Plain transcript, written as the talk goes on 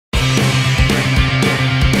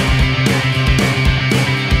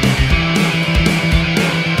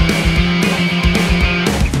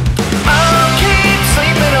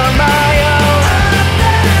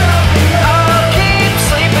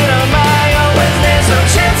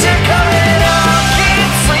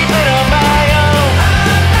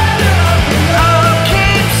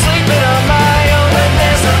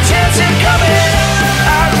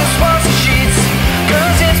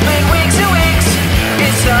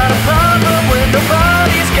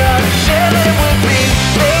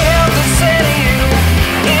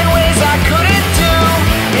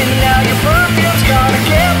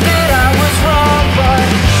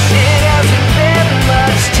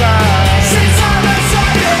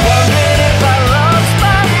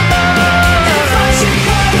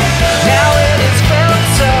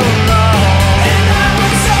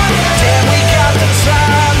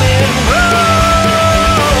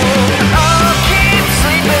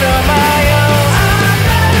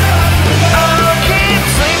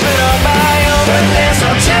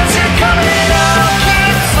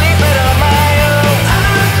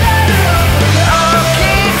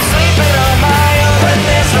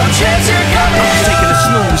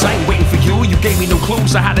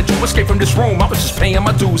escape from this room. I was just paying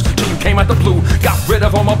my dues till you came out the blue. Got rid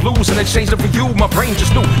of all my blues and exchanged them for you. My brain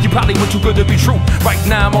just knew you probably were too good to be true. Right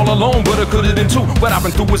now I'm all alone, but it could have been two. What I've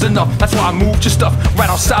been through was enough. That's why I moved your stuff right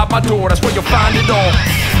outside my door. That's where you'll find it all.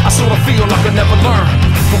 I sort of feel like I never learn,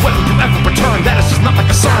 but whether you ever return, that is just not my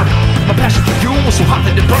concern. My passion for you was so hot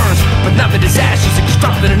that it burns, but now that it's ashes, it gets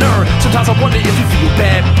dropped in an urn. Sometimes I wonder if you feel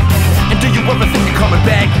bad, and do you ever think you're coming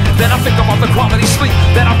back? Then I think about the quality sleep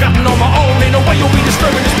that I've gotten on my own. Ain't no way you'll be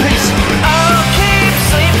disturbing this peace. I'll keep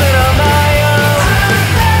sleeping on my